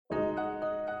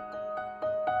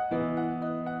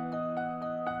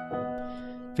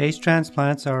Face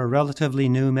transplants are a relatively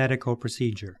new medical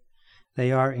procedure.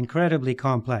 They are incredibly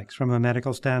complex from a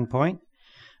medical standpoint,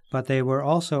 but they were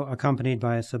also accompanied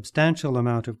by a substantial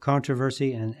amount of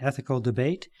controversy and ethical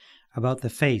debate about the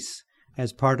face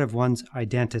as part of one's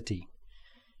identity.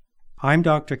 I'm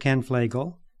Dr. Ken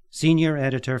Flegel, Senior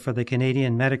Editor for the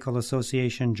Canadian Medical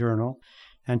Association Journal,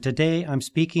 and today I'm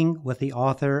speaking with the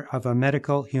author of a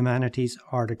medical humanities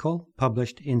article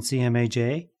published in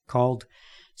CMAJ called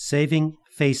Saving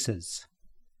Faces.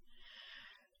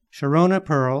 Sharona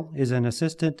Pearl is an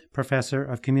assistant professor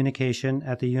of communication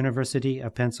at the University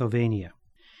of Pennsylvania.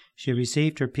 She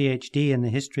received her PhD in the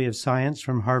history of science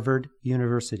from Harvard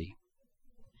University.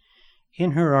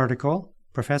 In her article,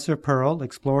 Professor Pearl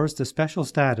explores the special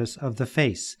status of the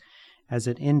face as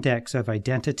an index of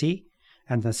identity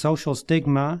and the social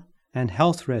stigma and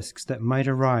health risks that might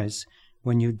arise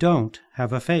when you don't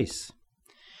have a face.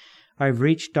 I've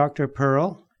reached Dr.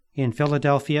 Pearl in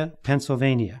Philadelphia,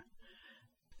 Pennsylvania.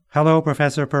 Hello,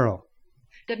 Professor Pearl.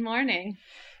 Good morning.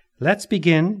 Let's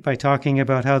begin by talking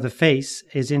about how the face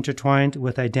is intertwined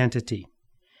with identity.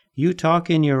 You talk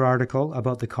in your article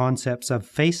about the concepts of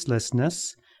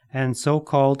facelessness and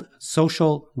so-called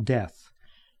social death.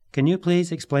 Can you please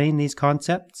explain these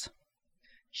concepts?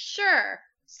 Sure.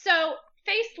 So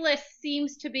faceless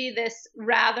seems to be this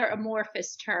rather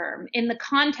amorphous term. In the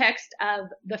context of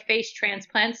the face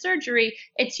transplant surgery,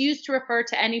 it's used to refer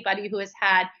to anybody who has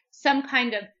had some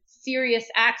kind of serious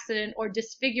accident or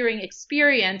disfiguring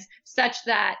experience such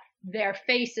that their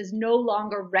face is no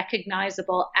longer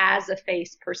recognizable as a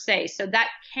face per se. So that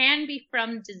can be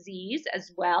from disease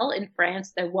as well. In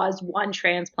France, there was one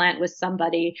transplant with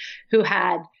somebody who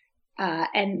had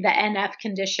and the NF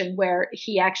condition where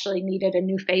he actually needed a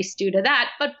new face due to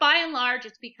that. But by and large,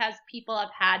 it's because people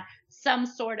have had some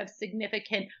sort of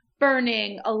significant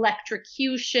burning,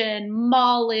 electrocution,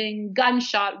 mauling,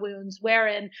 gunshot wounds,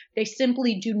 wherein they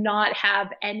simply do not have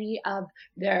any of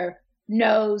their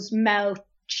nose, mouth,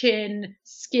 chin,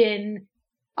 skin,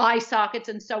 eye sockets,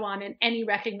 and so on in any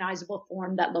recognizable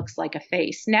form that looks like a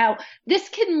face. Now, this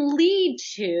can lead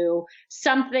to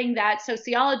something that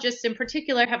sociologists in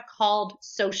particular have called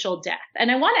social death.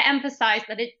 And I want to emphasize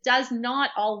that it does not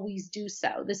always do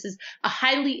so. This is a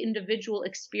highly individual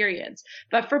experience.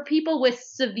 But for people with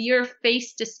severe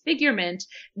face disfigurement,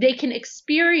 they can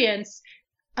experience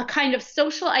a kind of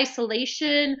social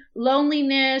isolation,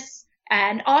 loneliness,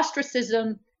 and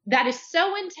ostracism that is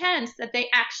so intense that they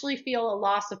actually feel a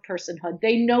loss of personhood.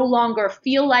 They no longer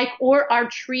feel like or are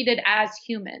treated as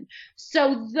human.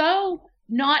 So though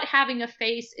not having a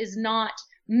face is not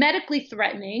medically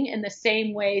threatening in the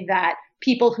same way that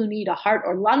people who need a heart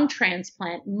or lung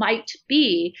transplant might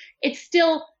be, it's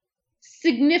still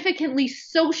significantly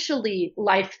socially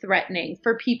life-threatening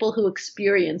for people who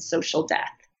experience social death.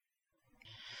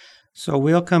 So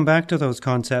we'll come back to those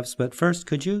concepts, but first,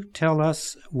 could you tell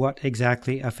us what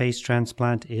exactly a face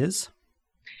transplant is?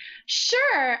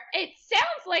 Sure. It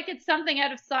sounds like it's something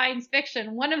out of science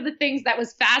fiction. One of the things that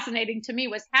was fascinating to me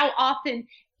was how often,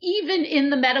 even in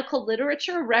the medical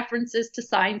literature, references to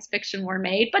science fiction were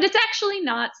made, but it's actually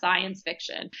not science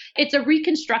fiction. It's a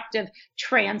reconstructive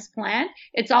transplant.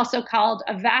 It's also called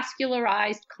a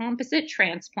vascularized composite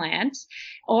transplant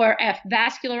or a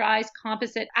vascularized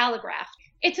composite allograft.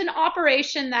 It's an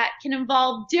operation that can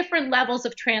involve different levels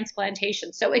of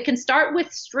transplantation. So it can start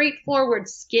with straightforward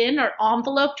skin or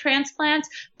envelope transplants,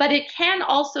 but it can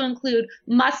also include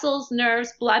muscles,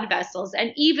 nerves, blood vessels,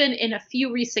 and even in a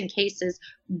few recent cases,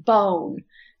 bone.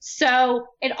 So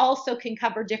it also can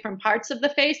cover different parts of the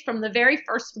face, from the very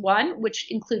first one, which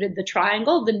included the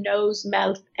triangle, the nose,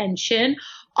 mouth, and chin,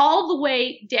 all the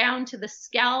way down to the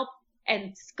scalp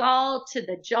and skull, to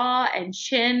the jaw and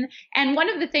chin. And one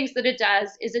of the things that it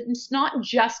does is it's not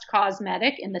just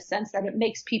cosmetic in the sense that it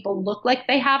makes people look like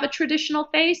they have a traditional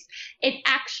face. It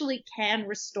actually can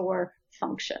restore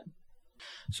function.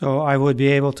 So I would be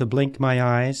able to blink my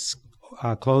eyes,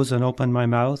 close and open my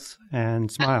mouth, and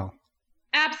smile.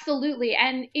 Absolutely.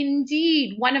 And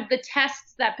indeed, one of the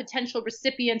tests that potential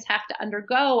recipients have to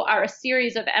undergo are a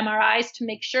series of MRIs to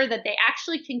make sure that they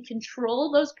actually can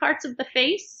control those parts of the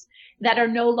face that are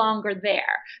no longer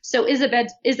there. So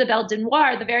Isabelle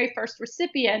Denoir, the very first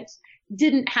recipient,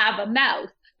 didn't have a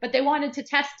mouth, but they wanted to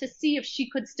test to see if she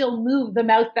could still move the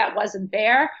mouth that wasn't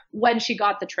there when she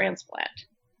got the transplant.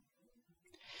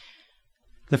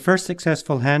 The first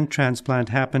successful hand transplant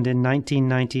happened in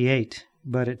 1998,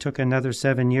 but it took another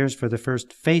 7 years for the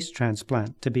first face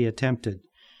transplant to be attempted.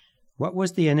 What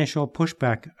was the initial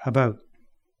pushback about?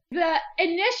 The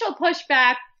initial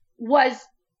pushback was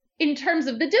in terms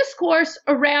of the discourse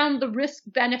around the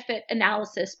risk-benefit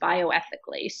analysis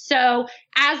bioethically. So,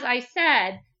 as I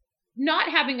said, not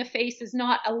having a face is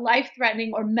not a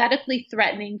life-threatening or medically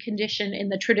threatening condition in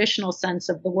the traditional sense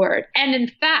of the word. And in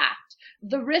fact,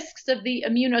 the risks of the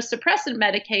immunosuppressant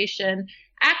medication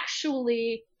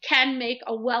actually can make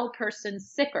a well person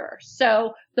sicker.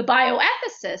 So the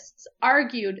bioethicists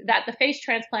argued that the face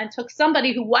transplant took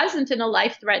somebody who wasn't in a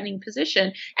life-threatening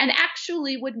position and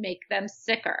actually would make them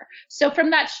sicker. So from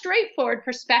that straightforward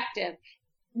perspective,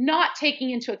 not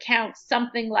taking into account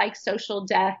something like social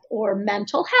death or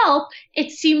mental health,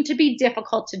 it seemed to be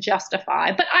difficult to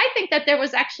justify. But I think that there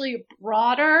was actually a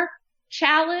broader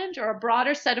challenge or a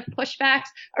broader set of pushbacks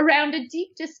around a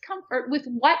deep discomfort with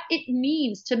what it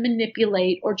means to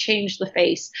manipulate or change the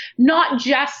face, not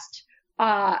just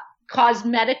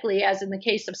cosmetically, as in the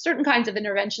case of certain kinds of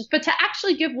interventions, but to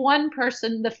actually give one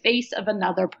person the face of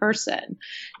another person.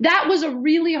 That was a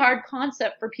really hard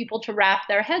concept for people to wrap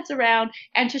their heads around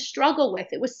and to struggle with.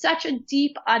 It was such a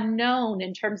deep unknown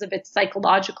in terms of its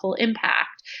psychological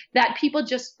impact that people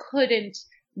just couldn't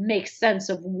make sense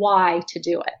of why to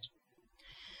do it.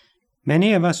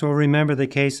 Many of us will remember the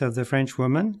case of the French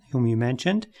woman whom you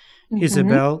mentioned,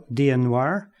 Isabelle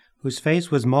Dionnoir, whose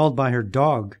face was mauled by her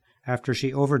dog after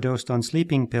she overdosed on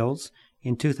sleeping pills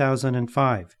in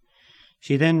 2005.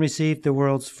 She then received the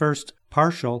world's first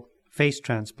partial face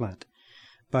transplant,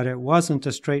 but it wasn't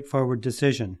a straightforward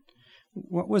decision.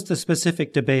 What was the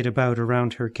specific debate about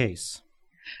around her case?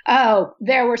 Oh,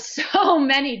 there were so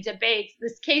many debates.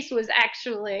 This case was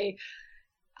actually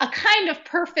a kind of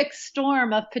perfect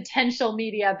storm of potential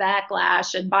media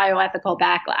backlash and bioethical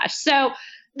backlash. So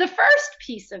the first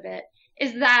piece of it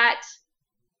is that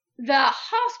the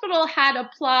hospital had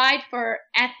applied for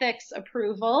ethics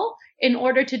approval in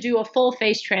order to do a full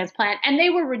face transplant, and they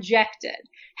were rejected.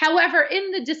 However, in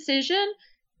the decision,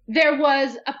 there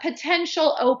was a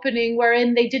potential opening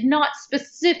wherein they did not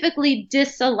specifically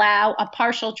disallow a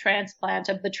partial transplant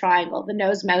of the triangle, the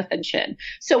nose, mouth, and chin.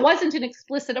 So it wasn't an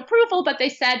explicit approval, but they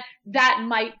said that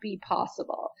might be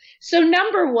possible. So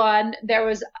number one, there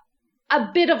was a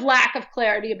bit of lack of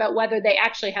clarity about whether they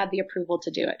actually had the approval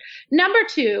to do it. Number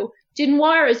two,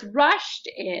 Dionnoir is rushed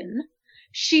in.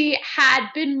 She had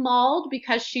been mauled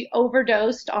because she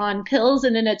overdosed on pills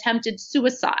in an attempted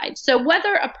suicide. So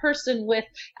whether a person with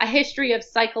a history of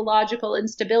psychological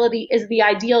instability is the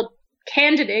ideal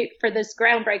candidate for this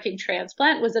groundbreaking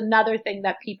transplant was another thing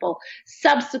that people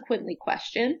subsequently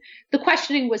questioned. The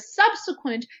questioning was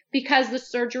subsequent because the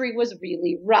surgery was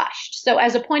really rushed. So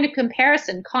as a point of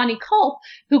comparison, Connie Culp,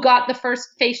 who got the first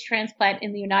face transplant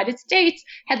in the United States,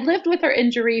 had lived with her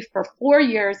injury for 4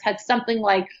 years, had something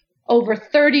like over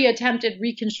 30 attempted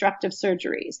reconstructive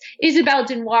surgeries. Isabelle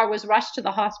Dionnoir was rushed to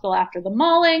the hospital after the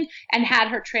mauling and had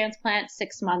her transplant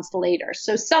 6 months later.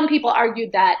 So some people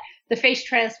argued that the face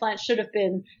transplant should have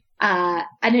been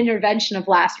an intervention of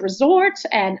last resort,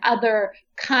 and other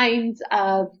kinds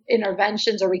of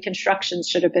interventions or reconstructions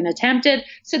should have been attempted.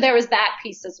 So there was that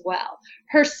piece as well.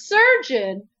 Her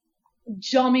surgeon,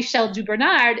 Jean-Michel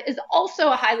Dubernard, is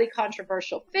also a highly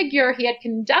controversial figure. He had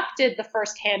conducted the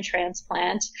first hand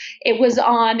transplant. It was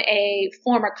on a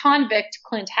former convict,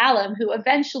 Clint Hallam, who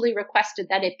eventually requested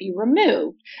that it be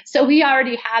removed. So he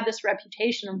already had this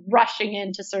reputation of rushing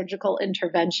into surgical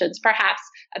interventions, perhaps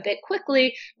a bit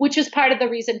quickly, which is part of the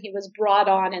reason he was brought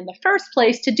on in the first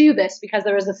place to do this, because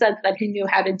there was a sense that he knew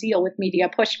how to deal with media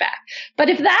pushback. But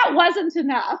if that wasn't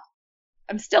enough,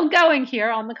 I'm still going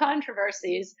here on the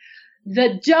controversies.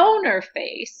 The donor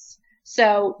face,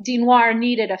 so Dionnoir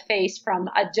needed a face from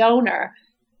a donor,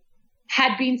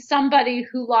 had been somebody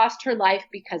who lost her life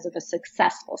because of a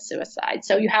successful suicide.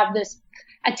 So you have this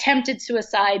attempted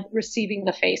suicide receiving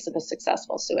the face of a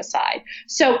successful suicide.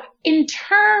 So in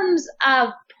terms of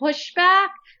pushback,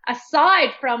 aside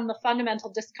from the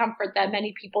fundamental discomfort that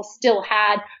many people still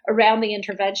had around the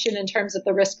intervention in terms of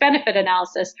the risk-benefit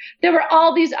analysis, there were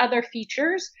all these other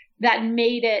features that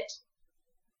made it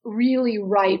really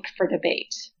ripe for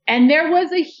debate. And there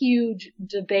was a huge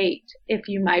debate, if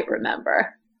you might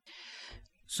remember.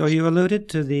 So you alluded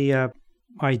to the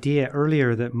idea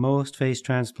earlier that most face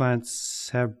transplants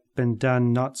have been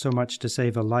done not so much to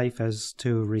save a life as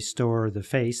to restore the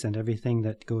face and everything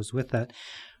that goes with that.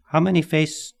 How many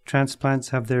face transplants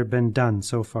have there been done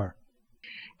so far?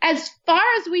 As far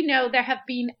as we know, there have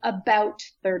been about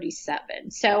 37.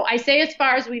 So I say as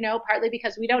far as we know, partly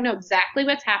because we don't know exactly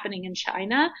what's happening in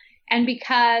China, and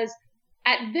because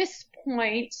at this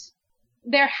point,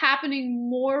 they're happening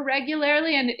more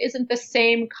regularly, and it isn't the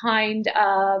same kind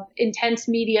of intense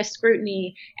media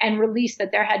scrutiny and release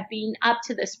that there had been up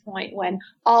to this point when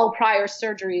all prior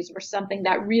surgeries were something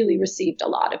that really received a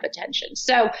lot of attention.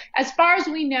 So as far as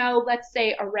we know, let's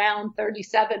say around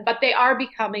 37, but they are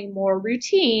becoming more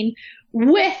routine,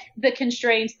 with the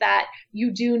constraints that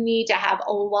you do need to have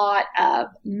a lot of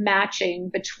matching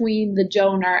between the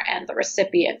donor and the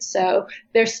recipient. So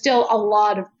there's still a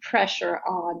lot of pressure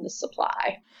on the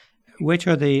supply. Which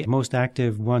are the most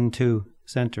active 1-2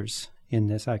 centers in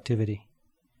this activity?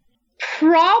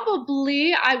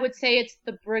 Probably, I would say it's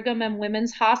the Brigham and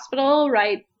Women's Hospital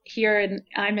right here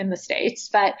I'm in the States,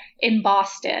 but in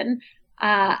Boston.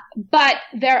 But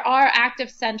there are active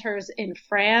centers in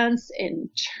France, in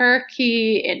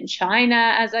Turkey, in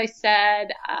China, as I said,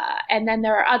 and then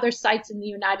there are other sites in the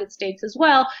United States as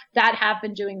well that have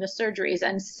been doing the surgeries,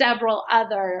 and several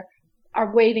other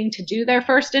are waiting to do their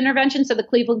first intervention. So the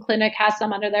Cleveland Clinic has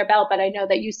some under their belt, but I know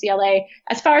that UCLA,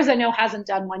 as far as I know, hasn't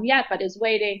done one yet, but is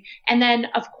waiting. And then,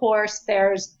 of course,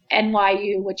 there's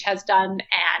NYU, which has done,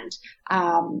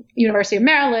 and University of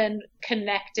Maryland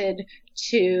connected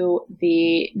to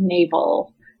the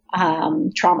Naval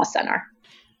Trauma Center.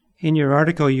 In your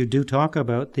article, you do talk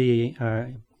about the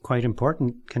quite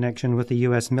important connection with the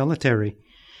U.S. military.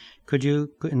 Could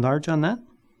you enlarge on that?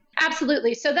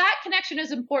 Absolutely. So that connection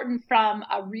is important from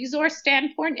a resource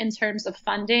standpoint in terms of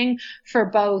funding for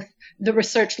both the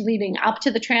research leading up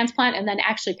to the transplant and then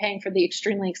actually paying for the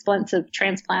extremely expensive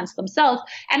transplants themselves.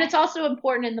 And it's also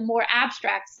important in the more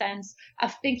abstract sense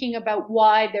of thinking about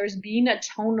why there's been a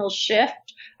tonal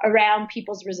shift around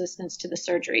people's resistance to the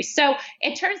surgery. So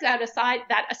it turns out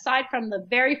aside from the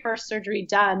very first surgery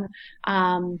done,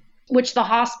 which the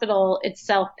hospital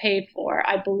itself paid for,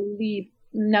 I believe.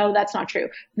 No, that's not true.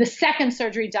 The second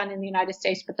surgery done in the United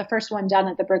States, but the first one done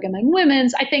at the Brigham and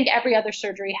Women's, I think every other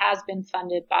surgery has been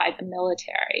funded by the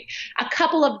military. A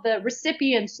couple of the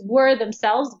recipients were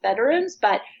themselves veterans,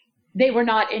 but they were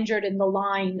not injured in the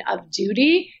line of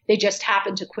duty. They just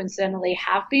happened to coincidentally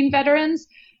have been veterans.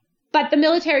 But the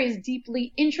military is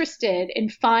deeply interested in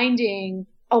finding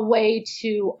a way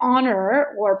to honor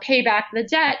or pay back the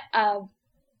debt of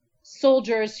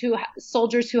soldiers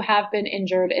who have been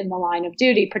injured in the line of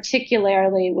duty,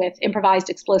 particularly with improvised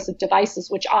explosive devices,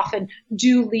 which often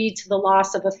do lead to the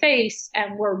loss of a face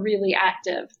and were really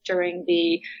active during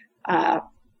the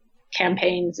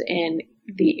campaigns in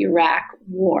the Iraq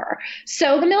War.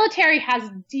 So the military has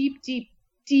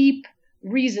deep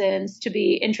reasons to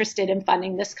be interested in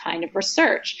funding this kind of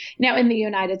research. Now, in the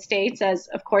United States, as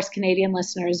of course Canadian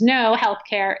listeners know,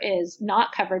 healthcare is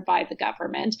not covered by the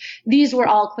government. These were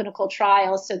all clinical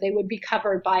trials, so they would be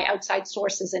covered by outside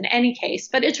sources in any case.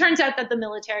 But it turns out that the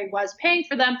military was paying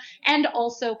for them and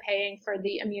also paying for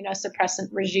the immunosuppressant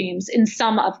regimes in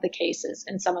some of the cases.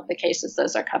 In some of the cases,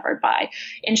 those are covered by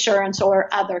insurance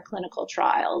or other clinical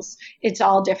trials. It's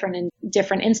all different in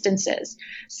different instances.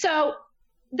 So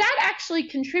that actually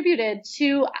contributed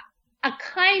to a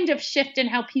kind of shift in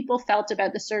how people felt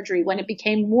about the surgery when it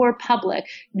became more public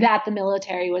that the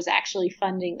military was actually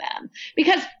funding them.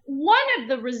 Because one of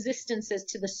the resistances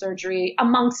to the surgery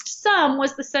amongst some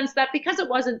was the sense that because it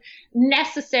wasn't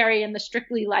necessary in the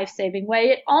strictly life-saving way,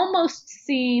 it almost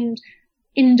seemed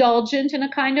indulgent in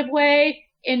a kind of way,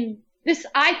 in this,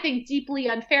 I think, deeply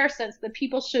unfair sense that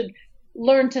people should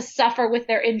learn to suffer with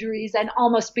their injuries and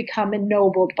almost become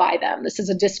ennobled by them. This is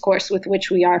a discourse with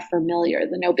which we are familiar,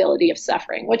 the nobility of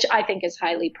suffering, which I think is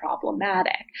highly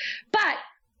problematic. But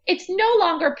it's no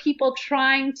longer people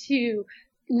trying to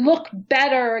look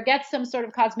better or get some sort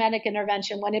of cosmetic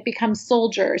intervention when it becomes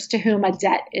soldiers to whom a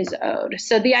debt is owed.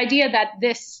 So the idea that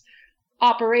this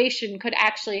operation could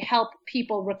actually help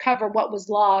people recover what was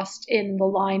lost in the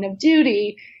line of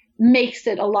duty makes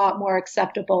it a lot more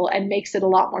acceptable and makes it a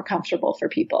lot more comfortable for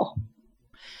people.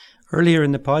 Earlier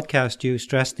in the podcast, you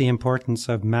stressed the importance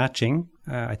of matching.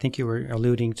 I think you were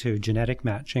alluding to genetic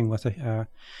matching with a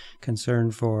concern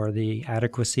for the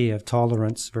adequacy of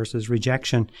tolerance versus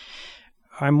rejection.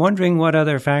 I'm wondering what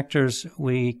other factors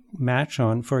we match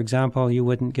on. For example, you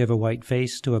wouldn't give a white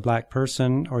face to a black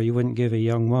person, or you wouldn't give a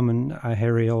young woman a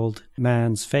hairy old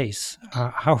man's face.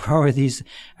 How are these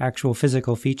actual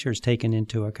physical features taken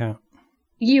into account?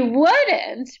 You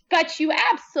wouldn't, but you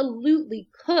absolutely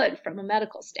could from a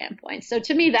medical standpoint. So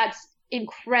to me, that's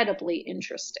incredibly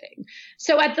interesting.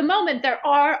 So at the moment, there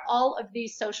are all of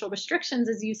these social restrictions,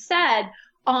 as you said,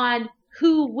 on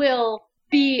who will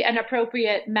be an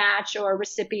appropriate match or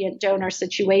recipient donor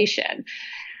situation.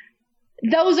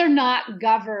 those are not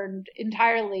governed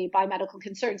entirely by medical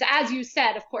concerns. As you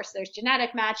said, of course, there's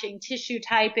genetic matching, tissue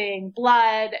typing,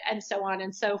 blood, and so on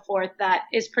and so forth. That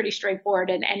is pretty straightforward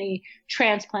in any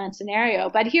transplant scenario.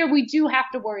 But here we do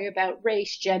have to worry about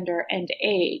race, gender, and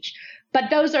age. But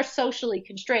those are socially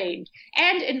constrained.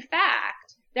 And in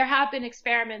fact, there have been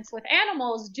experiments with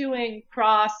animals doing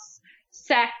cross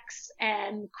sex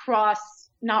and cross,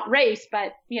 not race,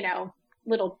 but,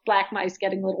 little black mice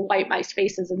getting little white mice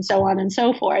faces and so on and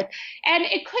so forth. And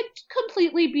it could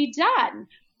completely be done.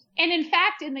 And in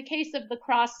fact, in the case of the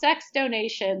cross-sex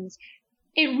donations,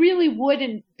 it really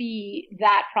wouldn't be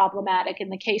that problematic in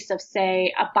the case of,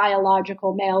 say, a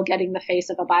biological male getting the face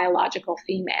of a biological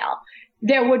female.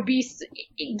 There would be,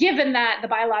 given that the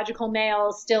biological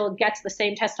male still gets the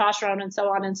same testosterone and so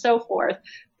on and so forth,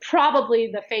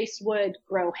 probably the face would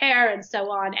grow hair and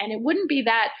so on, and it wouldn't be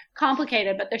that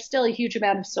complicated, but there's still a huge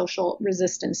amount of social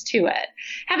resistance to it.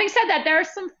 Having said that, there are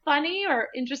some funny or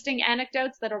interesting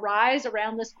anecdotes that arise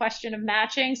around this question of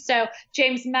matching. So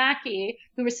James Mackey,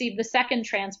 who received the second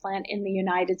transplant in the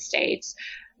United States,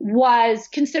 was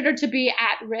considered to be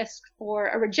at risk for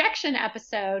a rejection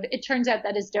episode. It turns out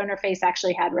that his donor face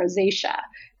actually had rosacea.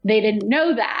 They didn't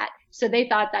know that, so they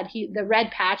thought that the red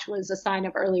patch was a sign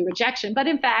of early rejection, but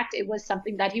in fact, it was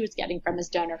something that he was getting from his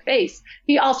donor face.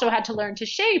 He also had to learn to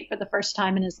shave for the first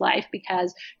time in his life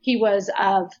because he was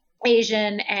of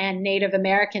Asian and Native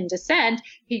American descent.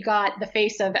 He got the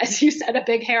face of, as you said, a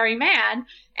big hairy man,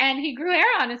 and he grew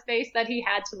hair on his face that he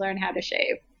had to learn how to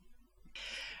shave.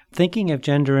 Thinking of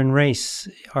gender and race,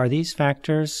 are these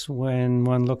factors when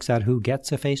one looks at who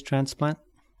gets a face transplant?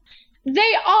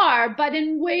 They are, but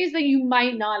in ways that you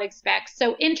might not expect.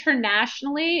 So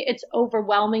internationally, it's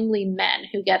overwhelmingly men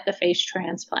who get the face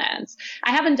transplants.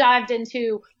 I haven't dived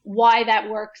into why that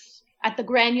works at the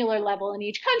granular level in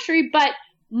each country, but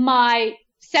my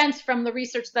sense from the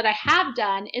research that I have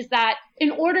done is that in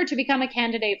order to become a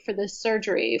candidate for this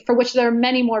surgery, for which there are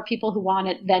many more people who want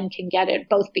it than can get it,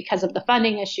 both because of the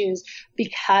funding issues,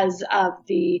 because of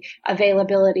the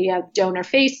availability of donor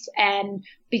face, and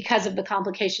because of the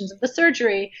complications of the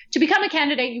surgery, to become a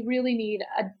candidate, you really need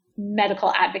a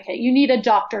medical advocate. You need a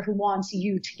doctor who wants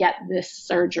you to get this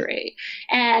surgery.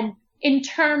 And in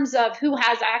terms of who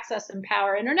has access and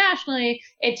power internationally,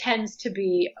 it tends to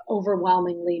be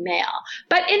overwhelmingly male.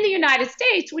 But in the United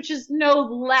States, which is no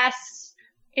less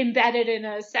embedded in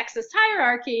a sexist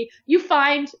hierarchy, you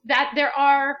find that there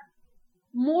are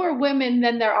more women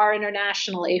than there are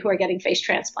internationally who are getting face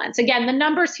transplants. Again, the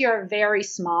numbers here are very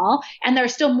small, and there are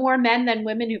still more men than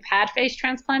women who've had face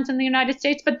transplants in the United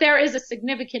States, but there is a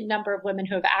significant number of women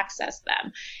who have accessed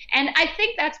them. And I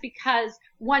think that's because,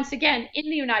 once again, in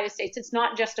the United States, it's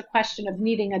not just a question of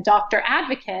needing a doctor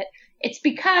advocate. It's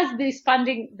because the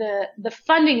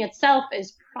funding itself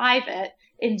is private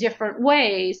in different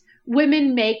ways.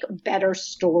 Women make better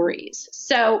stories.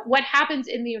 So what happens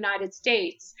in the United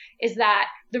States is that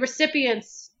the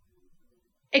recipients,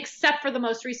 except for the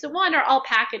most recent one, are all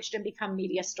packaged and become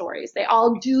media stories. They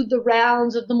all do the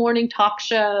rounds of the morning talk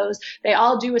shows. They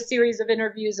all do a series of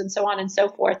interviews and so on and so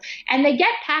forth. And they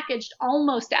get packaged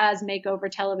almost as makeover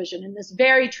television in this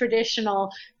very traditional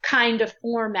kind of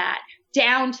format,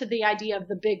 down to the idea of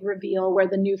the big reveal where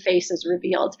the new face is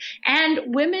revealed.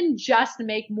 And women just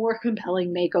make more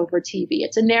compelling makeover TV.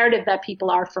 It's a narrative that people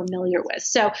are familiar with.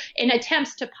 So in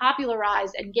attempts to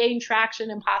popularize and gain traction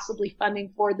and possibly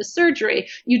funding for the surgery,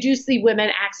 you do see women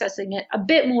accessing it a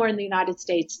bit more in the United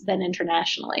States than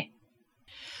internationally.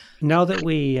 Now that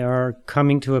we are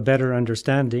coming to a better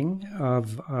understanding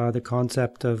of the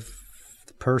concept of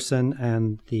the person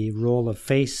and the role of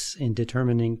face in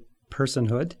determining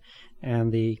personhood,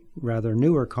 and the rather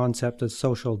newer concept of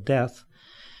social death,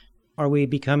 are we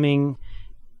becoming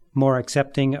more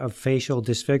accepting of facial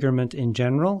disfigurement in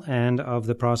general and of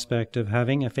the prospect of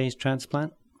having a face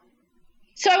transplant?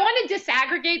 So I want to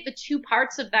disaggregate the two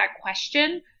parts of that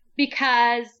question,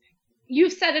 because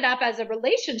you've set it up as a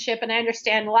relationship, and I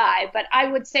understand why, but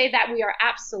I would say that we are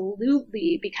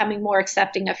absolutely becoming more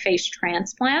accepting of face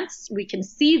transplants. We can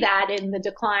see that in the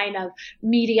decline of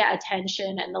media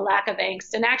attention and the lack of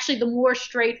angst, and actually the more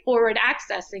straightforward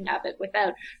accessing of it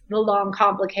without the long,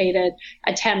 complicated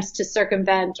attempts to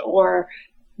circumvent or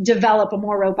develop a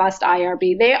more robust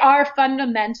IRB. They are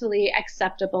fundamentally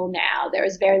acceptable now. There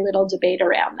is very little debate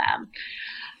around them.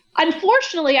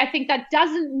 Unfortunately, I think that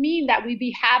doesn't mean that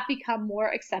we have become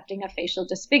more accepting of facial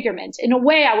disfigurement. In a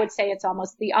way, I would say it's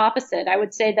almost the opposite. I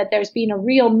would say that there's been a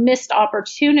real missed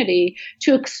opportunity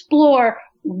to explore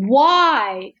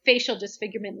why facial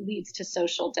disfigurement leads to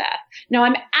social death. Now,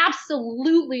 I'm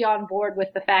absolutely on board with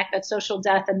the fact that social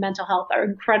death and mental health are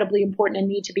incredibly important and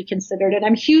need to be considered. And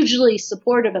I'm hugely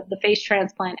supportive of the face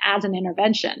transplant as an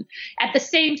intervention. At the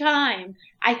same time,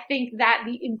 I think that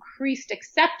the increased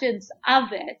acceptance of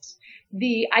it,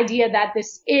 the idea that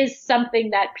this is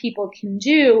something that people can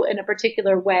do in a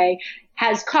particular way,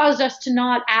 has caused us to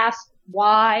not ask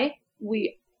why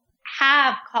we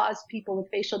have caused people with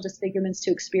facial disfigurements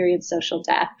to experience social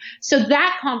death. So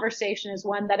that conversation is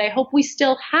one that I hope we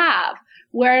still have,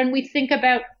 wherein we think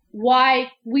about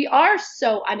why we are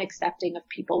so unaccepting of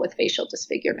people with facial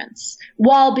disfigurements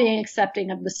while being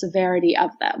accepting of the severity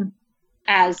of them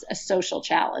as a social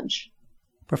challenge.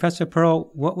 Professor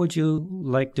Pearl, what would you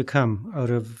like to come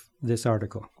out of this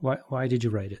article? Why did you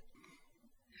write it?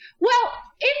 Well,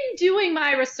 in doing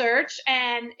my research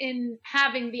and in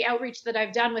having the outreach that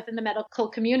I've done within the medical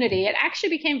community, it actually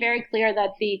became very clear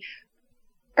that the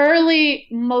early,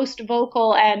 most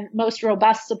vocal and most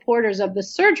robust supporters of the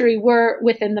surgery were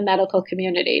within the medical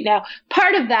community. Now,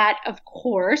 part of that, of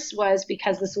course, was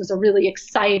because this was a really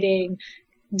exciting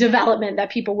development that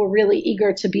people were really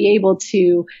eager to be able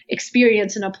to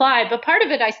experience and apply. But part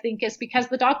of it, I think, is because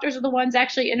the doctors are the ones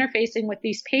actually interfacing with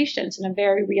these patients in a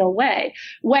very real way.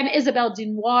 When Isabelle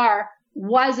Dunoir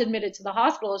was admitted to the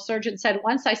hospital, a surgeon said,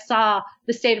 once I saw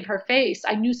the state of her face,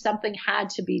 I knew something had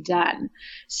to be done.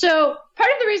 So part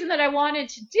of the reason that I wanted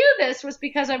to do this was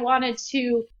because I wanted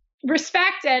to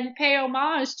respect and pay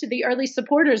homage to the early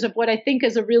supporters of what I think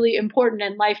is a really important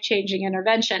and life-changing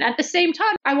intervention. At the same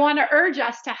time, I want to urge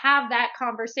us to have that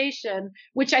conversation,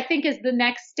 which I think is the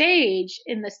next stage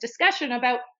in this discussion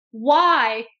about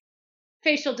why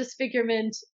facial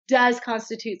disfigurement does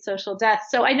constitute social death.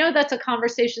 So I know that's a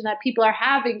conversation that people are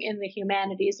having in the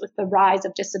humanities with the rise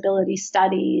of disability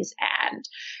studies and,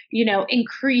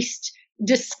 increased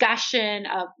discussion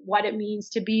of what it means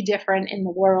to be different in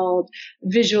the world,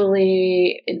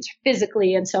 visually,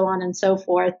 physically, and so on and so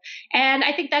forth. And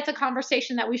I think that's a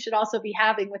conversation that we should also be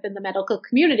having within the medical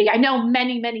community. I know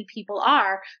many, many people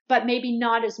are, but maybe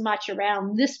not as much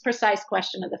around this precise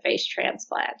question of the face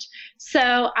transplant.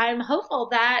 So I'm hopeful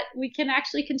that we can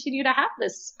actually continue to have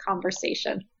this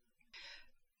conversation.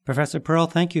 Professor Pearl,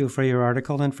 thank you for your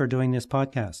article and for doing this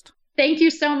podcast. Thank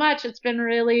you so much. It's been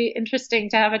really interesting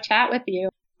to have a chat with you.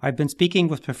 I've been speaking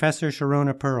with Professor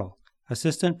Sharona Pearl,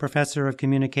 Assistant Professor of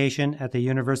Communication at the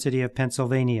University of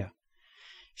Pennsylvania.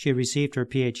 She received her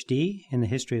PhD in the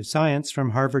History of Science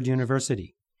from Harvard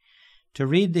University. To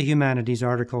read the humanities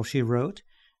article she wrote,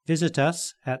 visit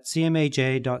us at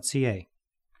cmaj.ca.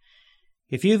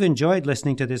 If you've enjoyed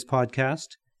listening to this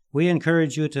podcast, we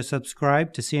encourage you to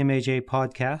subscribe to CMAJ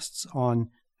podcasts on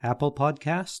Apple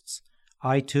Podcasts,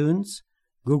 iTunes,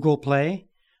 Google Play,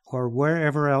 or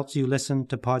wherever else you listen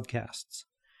to podcasts.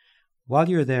 While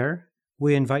you're there,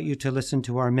 we invite you to listen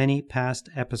to our many past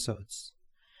episodes.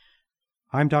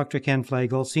 I'm Dr. Ken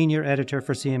Flegel, Senior Editor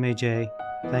for CMAJ.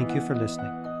 Thank you for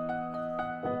listening.